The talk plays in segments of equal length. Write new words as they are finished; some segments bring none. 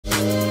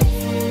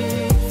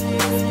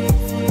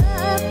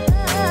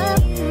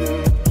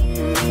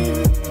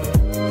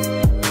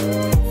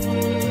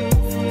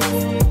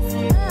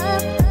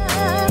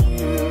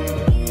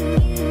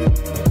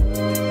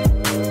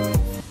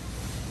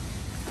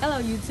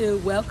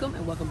YouTube, welcome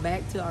and welcome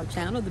back to our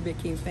channel, the Big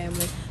King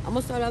family. I'm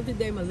gonna start off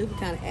today. My lip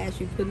kind of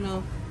ashy, putting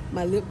on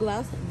my lip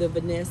gloss, the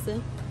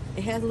Vanessa.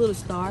 It has a little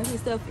stars and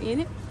stuff in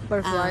it.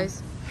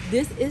 Butterflies.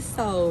 This is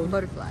sold.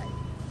 Butterfly.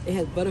 It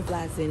has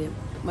butterflies in it.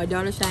 My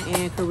daughter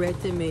Cheyenne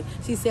corrected me.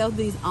 She sells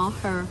these on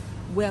her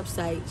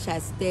website,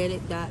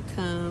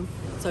 shystatic.com.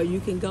 So you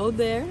can go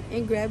there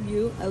and grab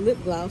you a lip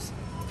gloss.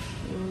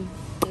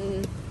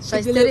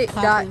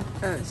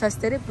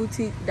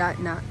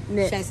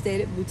 Shystaticboutique.net.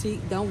 Shystatic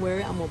Boutique. Don't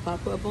worry, I'm gonna pop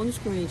her up on the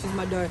screen. She's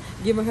my daughter.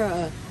 Giving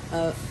her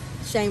a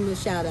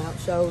shameless shout out.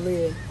 Show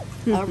live.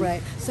 All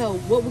right. So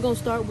what we're gonna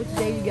start with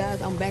today, you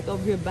guys? I'm back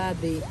over here by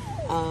the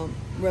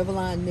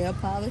Revlon nail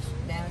polish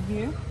down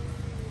here.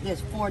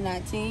 That's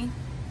 $4.19,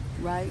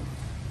 right?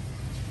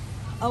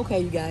 Okay,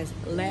 you guys.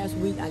 Last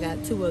week I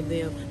got 2 of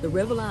them. The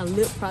Revlon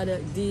lip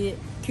product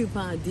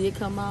coupon did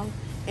come off.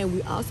 And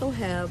we also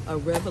have a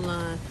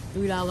Revlon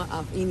 $3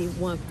 off any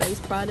one face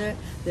product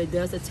that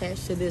does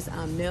attach to this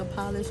nail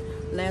polish.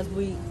 Last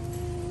week,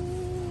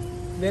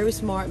 very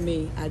smart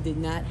me, I did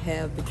not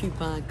have the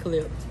coupon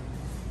clipped.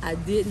 I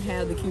didn't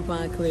have the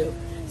coupon clipped.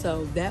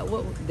 So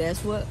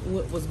that's what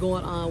was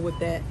going on with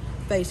that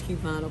face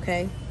coupon,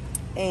 okay?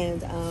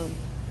 And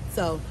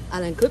so I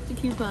done clipped the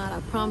coupon,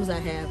 I promise I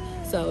have.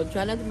 So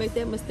try not to make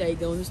that mistake,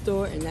 go in the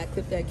store and not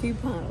clip that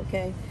coupon,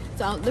 okay?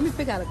 So let me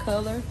pick out a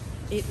color.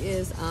 It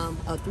is a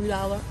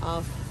 $3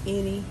 off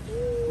any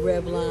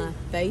Revlon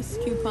face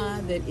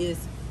coupon that is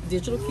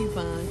digital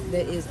coupon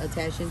that is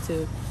attaching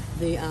to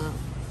the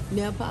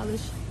nail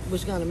polish,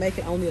 which is gonna make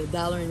it only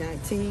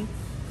 $1.19.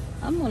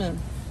 I'm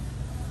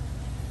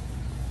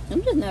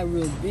just not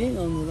real big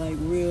on the like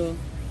real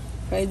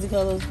crazy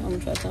colors. I'm gonna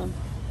try some.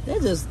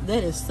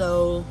 That is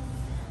so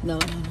no.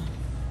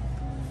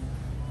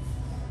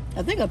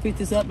 I think I picked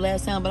this up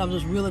last time, but I'm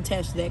just real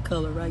attached to that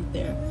color right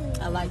there.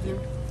 I like it.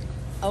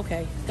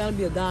 Okay, it's gonna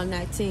be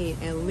 $1.19.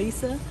 And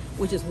Lisa,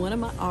 which is one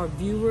of our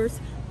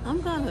viewers,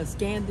 I'm gonna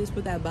scan this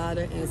with that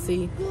bottle and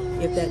see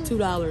if that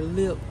 $2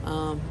 lip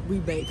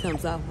rebate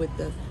comes off with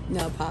the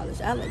nail polish.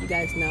 I'll let you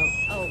guys know.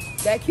 Oh,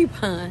 that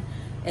coupon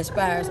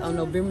expires on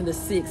November the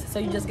 6th, so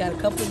you just got a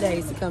couple of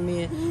days to come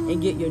in and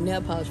get your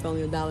nail polish for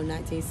only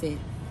 $1.19.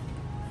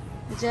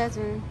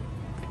 Jasmine.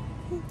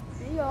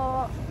 See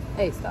y'all.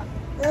 Hey, stop.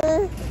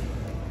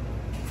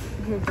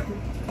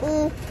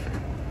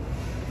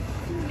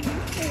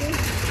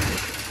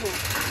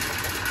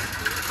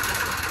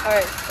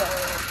 Alright, so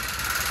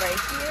right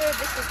here,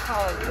 this is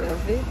called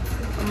Velvet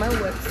on my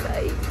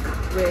website.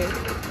 Red,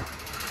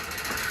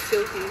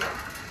 silky,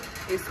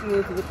 it's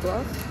smooth lip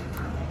gloss.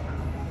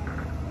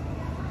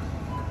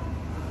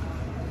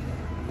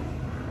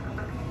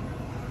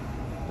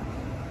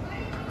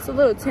 It's a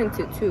little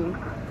tinted too.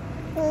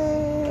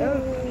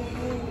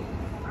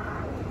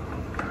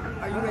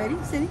 Are you ready,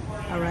 Cindy?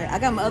 All right, I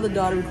got my other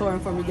daughter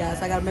recording for me, guys,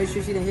 so I gotta make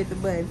sure she didn't hit the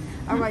button.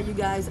 All right, you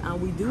guys,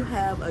 we do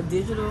have a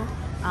digital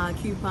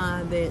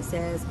coupon that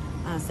says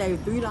save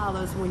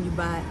 $3 when you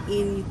buy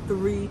any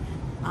 3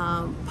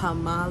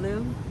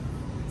 Palmolive,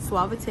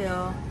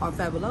 Suavitel, or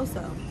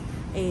Fabuloso.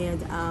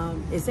 And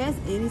it says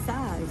any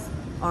size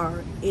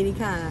or any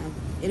kind,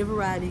 any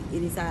variety,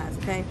 any size,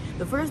 okay?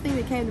 The first thing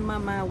that came to my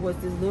mind was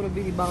this little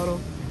bitty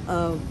bottle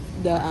of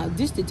the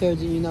dish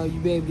detergent, you know,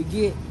 you'd be able to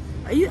get.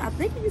 I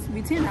think it used to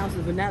be 10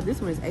 ounces, but now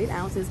this one is 8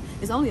 ounces.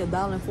 It's only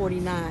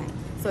 $1.49.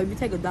 So if you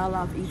take $1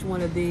 off each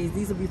one of these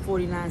will be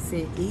 49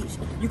 cents each.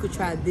 You could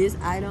try this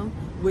item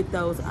with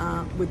those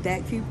with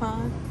that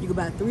coupon. You could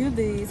buy 3 of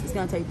these. It's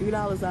gonna take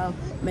 $3 off,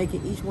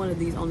 making each one of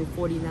these only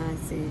 49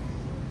 cents.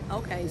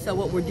 Okay, so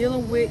what we're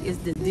dealing with is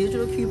the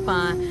digital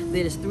coupon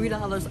that is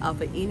 $3 off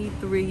of any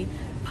 3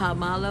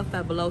 Palmolive,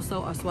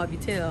 Fabuloso, or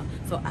Suavitel.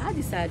 So I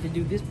decided to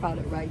do this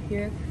product right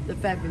here, the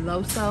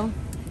Fabuloso.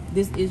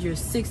 This is your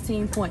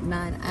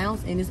 16.9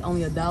 ounce and it's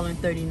only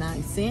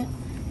 $1.39.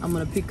 I'm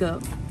gonna pick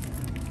up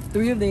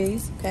 3 of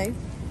these, okay?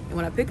 And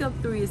when I pick up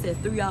 3, it says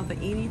 3 off of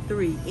any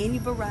 3, any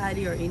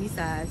variety or any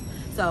size.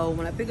 So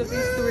when I pick up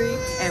these 3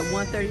 at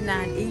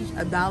 $1.39 each,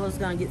 $1 is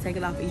gonna get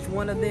taken off each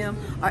one of them,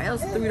 or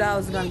else $3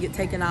 is gonna get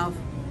taken off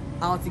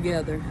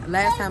altogether.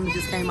 Last time it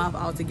just came off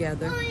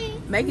altogether,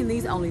 making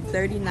these only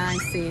 39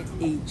 cents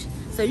each.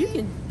 So you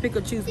can pick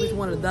or choose which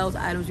one of those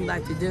items you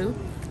like to do.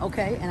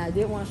 Okay, and I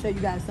did want to show you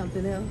guys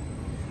something else.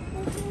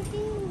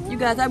 You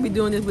guys, I be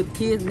doing this with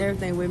kids and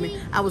everything with me.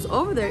 I was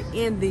over there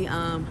in the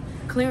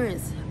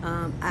clearance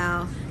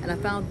aisle, and I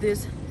found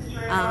this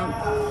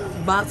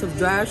box of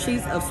dryer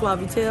sheets of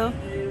Suavitel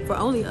for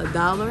only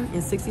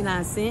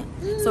 $1.69.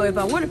 So if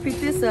I were to pick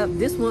this up,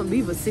 this wouldn't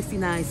be but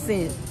 69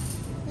 cents.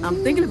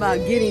 I'm thinking about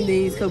getting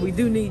these because we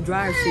do need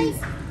dryer sheets.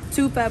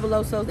 2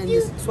 Fabulosos and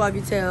this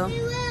Suavitel.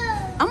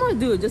 I'm gonna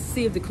do it just to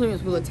see if the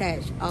clearance will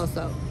attach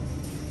also.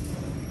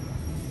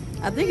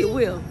 I think it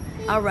will.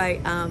 All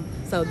right,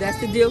 so that's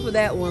the deal for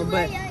that one,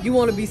 but you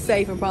want to be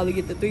safe and probably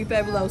get the 3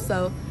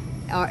 Fabuloso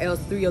or else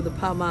 3 of the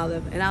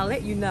Palmolive, and I'll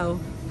let you know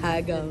how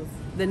it goes.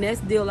 The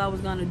next deal I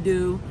was gonna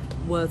do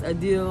was a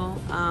deal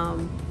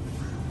on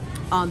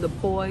the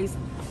Poise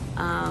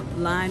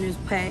liners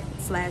 /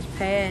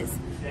 pads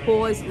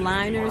Poise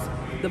liners.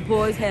 The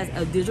Poise has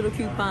a digital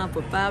coupon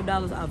for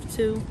 $5 off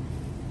too.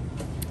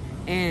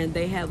 And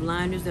they have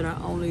liners that are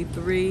only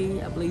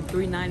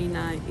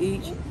 $3.99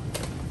 each.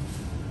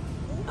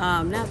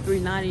 Not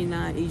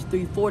 $3.99 each,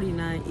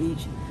 $3.49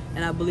 each.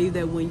 And I believe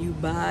that when you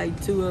buy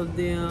 2 of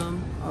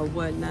them or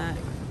whatnot,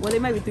 well, they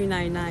may be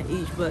 $3.99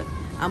 each, but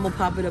I'm gonna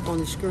pop it up on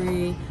the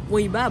screen.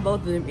 When you buy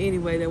both of them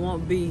anyway, they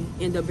won't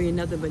end up being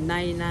nothing but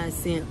 99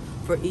 cents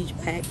for each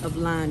pack of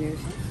liners.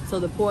 So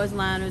the Poise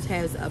liners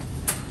has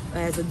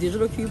a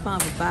digital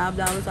coupon for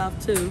 $5 off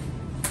too.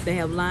 They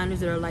have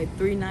liners that are like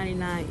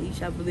 $3.99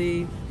 each, I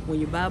believe. When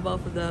you buy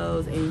both of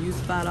those and you use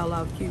 $5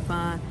 off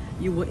coupon,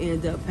 you will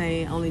end up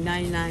paying only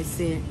 99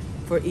 cents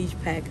for each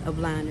pack of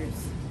liners.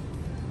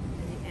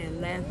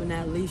 And last but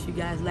not least, you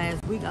guys,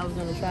 last week I was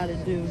gonna try to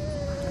do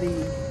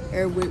the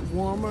Airwick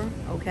warmer,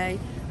 okay?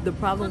 The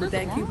problem with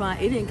that coupon,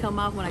 it didn't come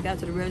off when I got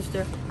to the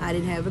register. I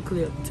didn't have a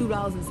clip.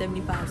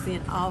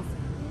 $2.75 off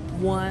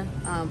one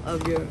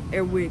of your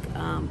Airwick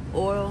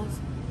oils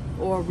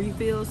or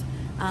refills.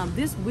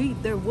 This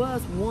week there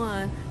was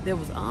one that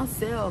was on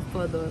sale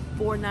for the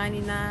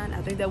 $4.99.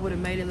 I think that would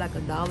have made it like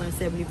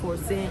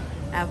 $1.74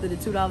 after the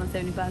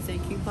 $2.75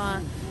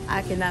 coupon.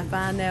 I cannot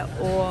find that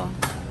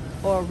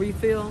or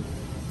refill.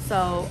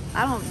 So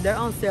they're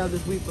on sale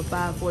this week for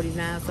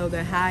 $5.49, so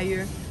they're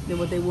higher than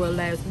what they were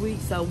last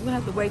week. So we'll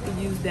have to wait to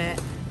use that.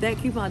 That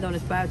coupon don't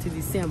expire to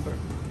December.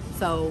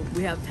 So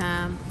we have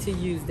time to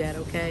use that,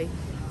 okay?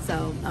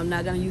 So I'm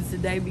not gonna use it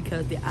today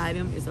because the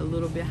item is a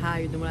little bit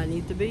higher than what I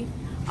need to be.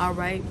 All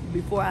right,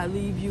 before I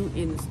leave you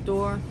in the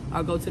store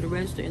or go to the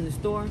register in the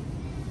store,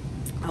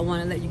 I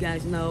want to let you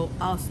guys know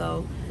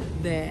also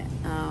that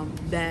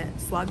that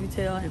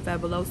Suavitel and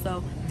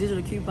Fabuloso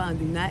digital coupon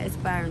do not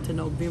expire until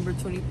November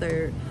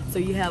 23rd. So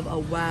you have a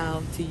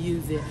while to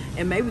use it.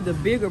 And maybe the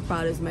bigger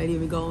products might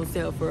even go on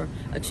sale for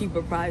a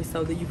cheaper price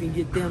so that you can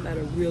get them at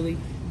a really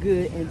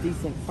good and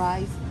decent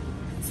price.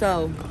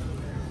 So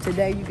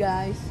today, you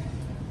guys,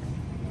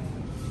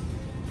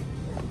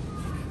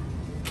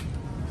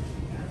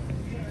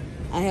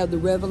 I have the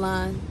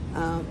Revlon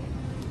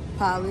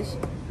polish.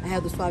 I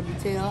have the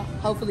Suavitel.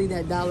 Hopefully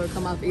that dollar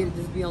come off it. It'll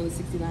just be only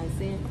 69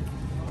 cents.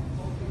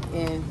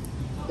 And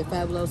the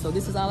Fabuloso. So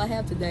this is all I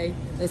have today.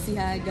 Let's see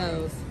how it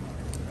goes.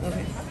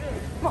 Okay.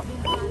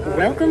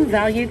 Welcome,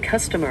 valued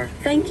customer.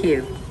 Thank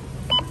you.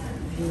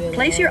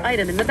 Place your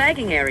item in the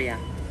bagging area.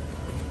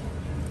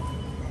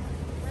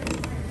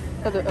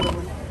 Other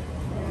one.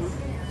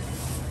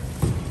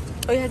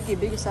 Oh, you had to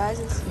get bigger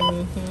sizes?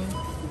 Mm-hmm.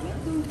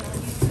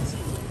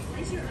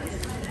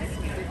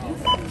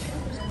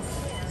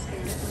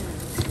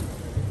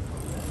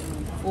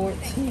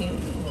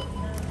 14.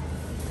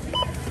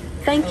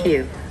 Thank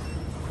you.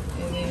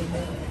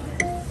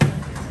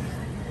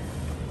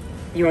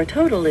 Your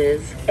total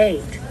is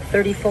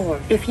 $8.34.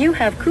 If you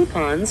have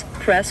coupons,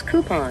 press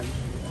coupon.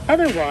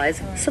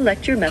 Otherwise,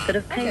 select your method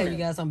of payment. Okay, you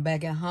guys, I'm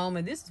back at home,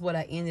 and this is what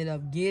I ended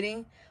up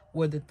getting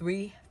were the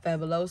 3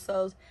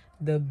 Fabulosos,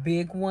 the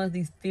big ones,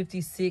 these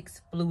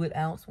 56 fluid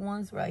ounce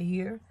ones right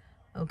here,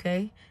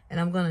 okay? And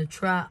I'm gonna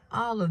try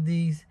all of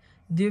these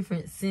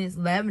different scents.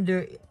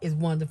 Lavender is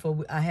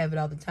wonderful. I have it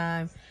all the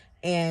time.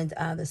 And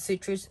the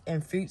citrus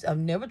and fruits. I've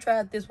never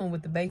tried this one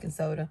with the baking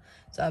soda,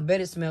 so I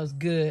bet it smells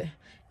good.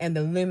 And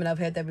the lemon, I've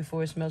had that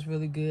before. It smells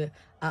really good.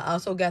 I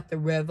also got the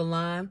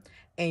Revlon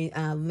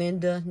and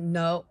Linda.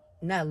 No,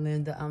 not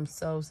Linda. I'm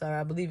so sorry.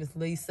 I believe it's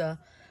Lisa.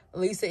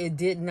 Lisa, it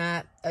did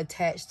not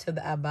attach to the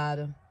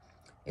Ibotta.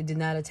 It did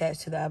not attach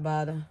to the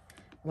Ibotta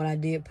when I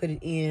did put it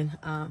in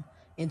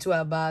into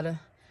Ibotta.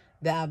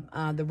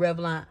 The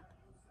Revlon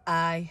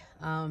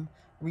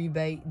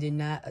rebate did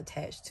not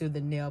attach to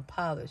the nail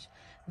polish.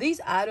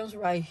 These items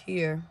right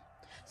here,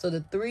 so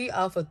the 3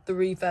 off of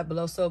 3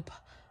 Fabuloso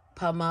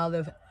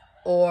Palmolive,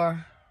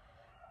 or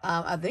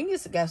I think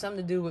it's got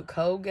something to do with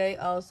Colgate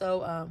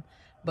also,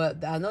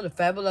 but I know the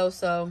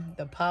Fabuloso,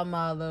 the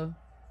Palmolive,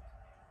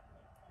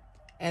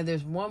 and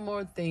there's one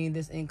more thing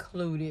that's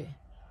included.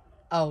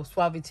 Oh,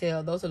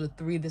 Suavitel. Those are the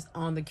 3 that's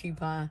on the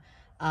coupon.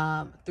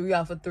 3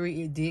 off of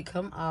 3, it did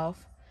come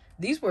off.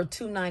 These were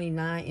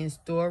 $2.99 in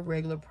store,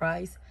 regular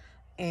price,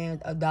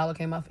 and $1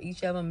 came off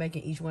each of them,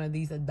 making each one of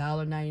these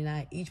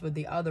 $1.99 each. But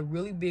they are the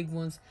really big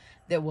ones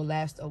that will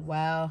last a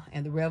while.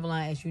 And the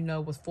Revlon, as you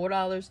know, was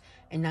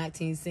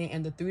 $4.19,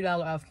 and the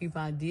 $3 off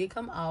coupon did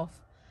come off,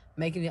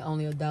 making it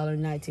only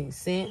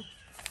 $1.19.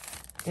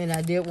 And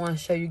I did want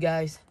to show you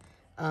guys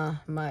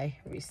my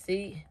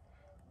receipt.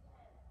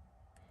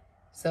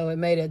 So it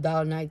made it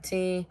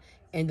 $1.19,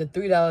 and the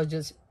 $3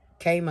 just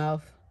came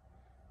off.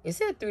 It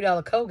said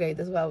 $3 Colgate.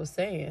 That's what I was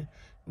saying.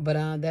 But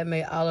that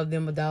made all of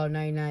them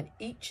 $1.99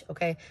 each,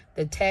 okay?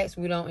 The tax,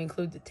 we don't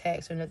include the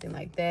tax or nothing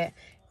like that.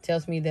 It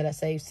tells me that I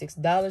saved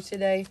 $6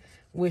 today,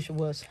 which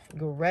was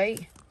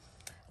great.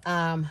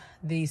 The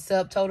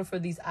subtotal for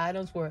these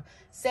items were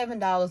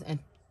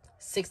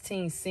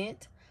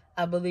 $7.16,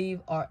 I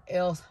believe, or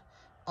else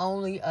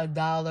only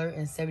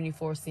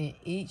 $1.74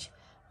 each,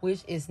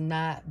 which is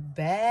not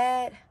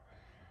bad.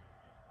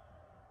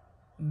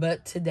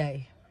 But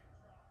today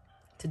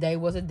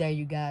was a day,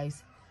 you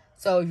guys.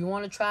 So if you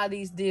want to try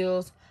these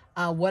deals,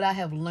 what I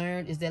have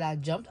learned is that I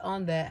jumped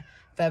on that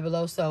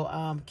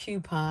Fabuloso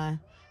coupon.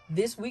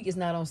 This week is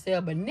not on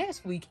sale, but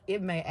next week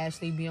it may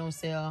actually be on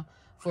sale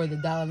for the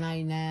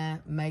 $1.99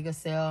 mega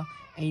sale,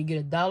 and you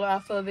get $1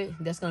 off of it.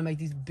 That's gonna make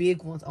these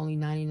big ones only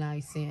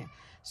 99 cents.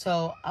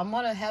 So I'm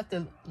gonna have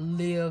to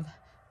live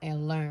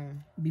and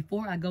learn.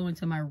 Before I go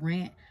into my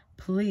rant,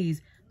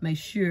 please make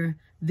sure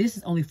this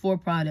is only 4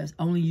 products.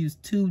 Only use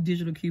 2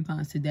 digital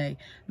coupons today.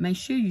 Make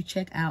sure you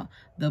check out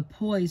the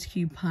Poise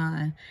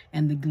coupon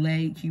and the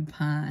Glade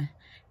coupon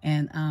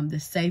and the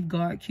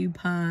Safeguard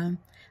coupon.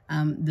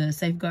 The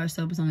Safeguard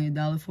soap is only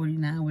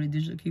 $1.49 with a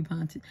digital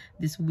coupon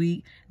this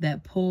week.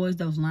 That Poise,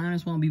 those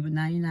liners won't be but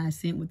 99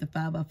 cents with the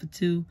 5 off of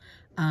 2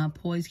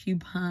 Poise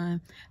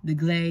coupon. The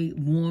Glade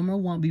warmer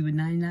won't be but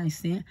 99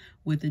 cents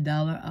with the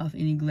 $1 off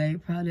any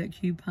Glade product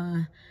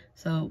coupon.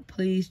 So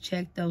please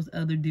check those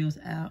other deals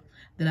out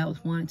that I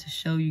was wanting to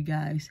show you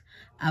guys.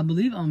 I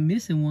believe I'm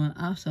missing one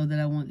also that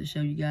I wanted to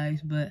show you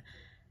guys, but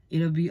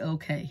it'll be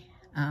okay.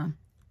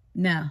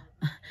 Now,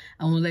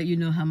 I want to let you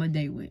know how my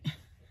day went.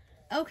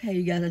 Okay,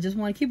 you guys, I just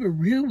want to keep it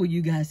real with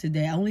you guys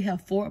today. I only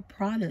have 4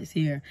 products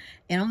here,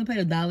 and I only paid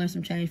 $1 and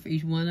some change for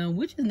each one of them,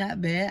 which is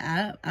not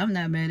bad. I'm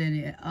not mad at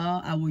it at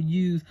all. I will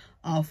use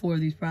all 4 of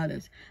these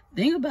products.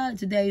 The thing about it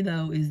today,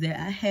 though, is that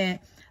I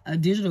had a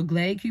digital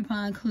Glade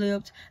coupon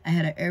clipped. I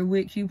had an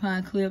Airwick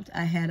coupon clipped.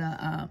 I had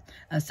a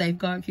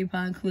Safeguard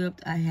coupon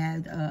clipped. I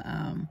had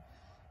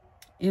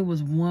it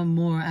was one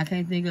more. I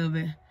can't think of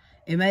it.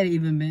 It might have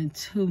even been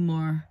 2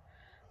 more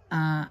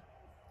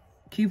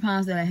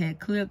coupons that I had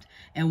clipped,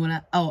 and when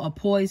a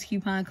Poise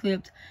coupon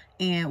clipped,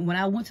 and when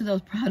I went to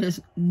those products,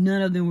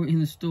 none of them were in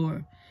the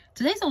store.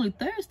 Today's only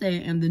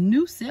Thursday, and the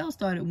new sale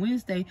started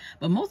Wednesday,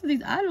 but most of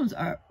these items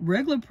are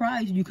regular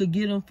price. You could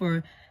get them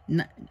for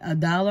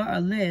 $1 or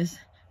less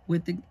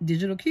with the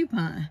digital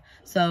coupon.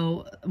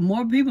 So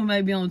more people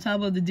may be on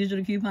top of the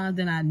digital coupons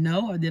than I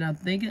know or than I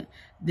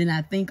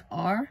think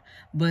are,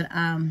 but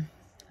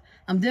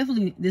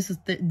this is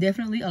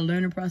definitely a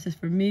learning process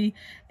for me,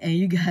 and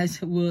you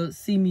guys will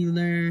see me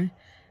learn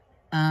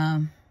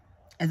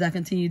as I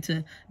continue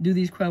to do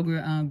these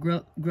Kroger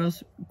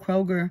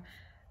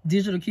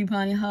digital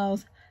couponing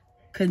hauls.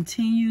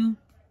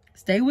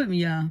 Stay with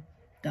me, y'all.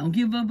 Don't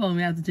give up on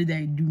me after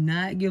today. Do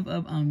not give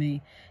up on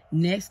me.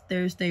 Next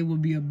Thursday will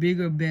be a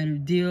bigger, better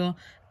deal.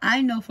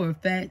 I know for a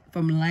fact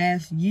from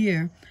last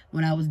year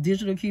when I was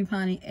digital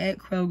couponing at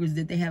Kroger's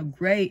that they have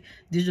great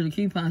digital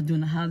coupons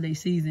during the holiday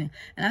season.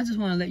 And I just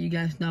want to let you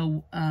guys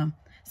know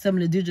some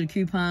of the digital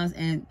coupons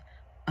and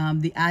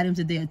the items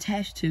that they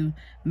attach to,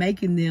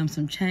 making them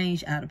some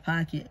change out of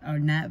pocket are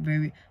not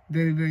very,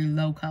 very, very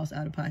low cost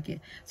out of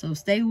pocket. So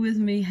stay with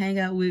me, hang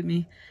out with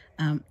me.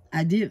 I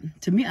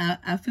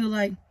feel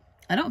like,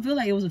 I don't feel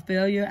like it was a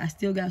failure. I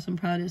still got some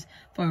products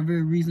for a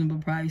very reasonable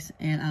price,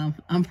 and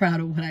I'm proud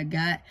of what I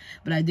got.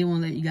 But I did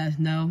want to let you guys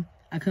know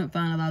I couldn't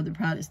find a lot of the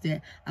products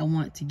that I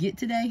want to get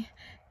today.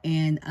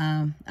 And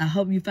I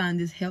hope you find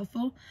this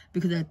helpful,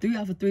 because that 3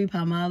 off of 3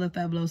 Palmolive,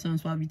 Fabuloso, and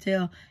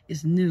Suavitel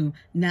is new.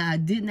 Now, I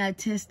did not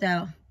test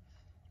out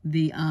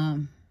the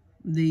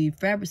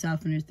fabric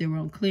softeners that were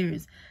on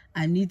clearance.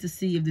 I need to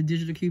see if the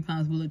digital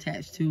coupons will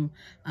attach to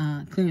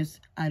clearance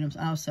items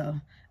also.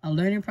 A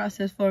learning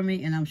process for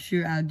me, and I'm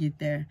sure I'll get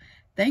there.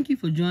 Thank you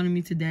for joining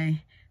me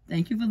today.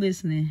 Thank you for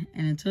listening.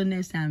 And until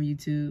next time,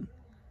 YouTube,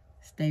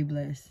 stay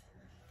blessed.